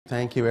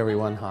Thank you,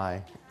 everyone.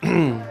 Hi.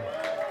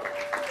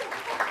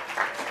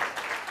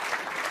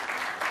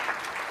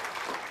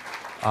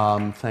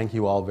 Thank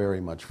you all very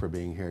much for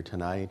being here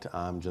tonight.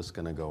 I'm just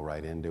going to go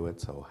right into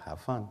it, so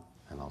have fun,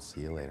 and I'll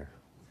see you later.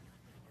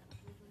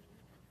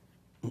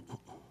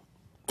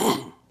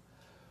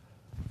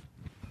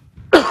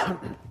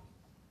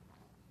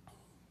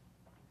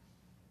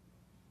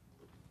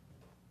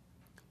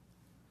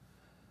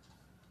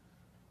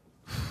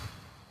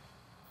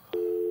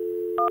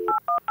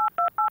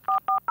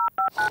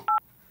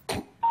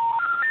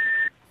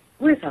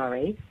 We're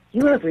sorry.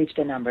 You have reached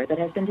a number that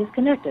has been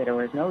disconnected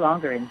or is no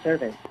longer in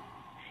service.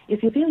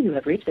 If you feel you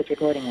have reached this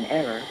recording in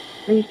error,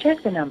 please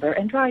check the number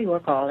and try your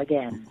call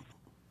again.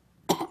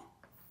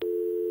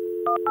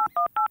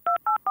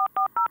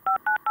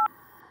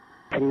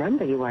 The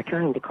number you are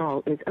trying to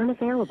call is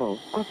unavailable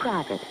or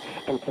private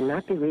and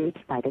cannot be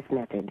reached by this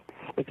method.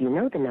 If you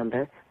know the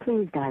number,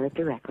 please dial it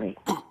directly.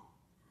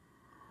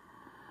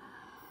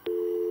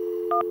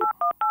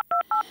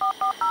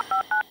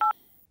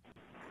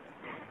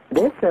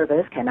 This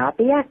service cannot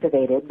be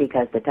activated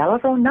because the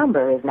telephone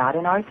number is not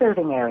in our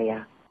serving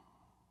area.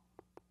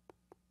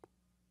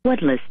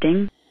 What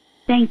listing?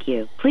 Thank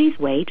you. Please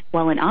wait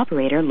while an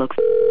operator looks.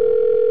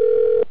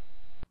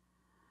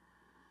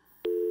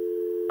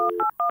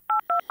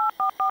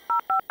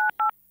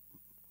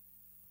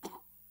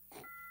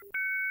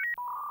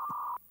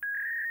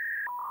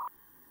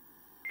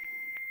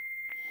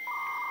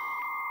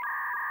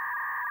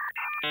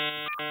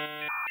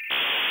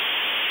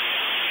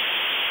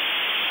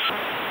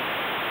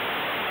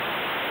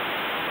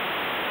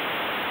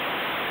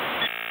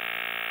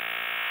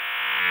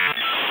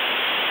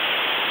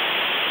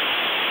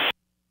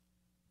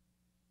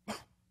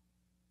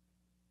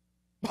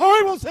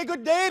 I will say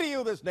good day to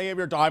you this day of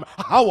your time.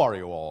 How are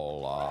you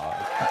all?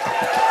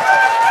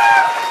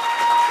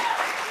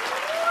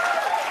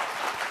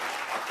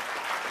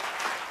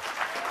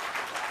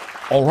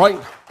 All right.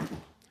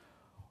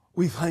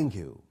 We thank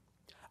you,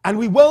 and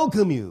we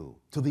welcome you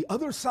to the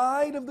other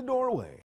side of the doorway.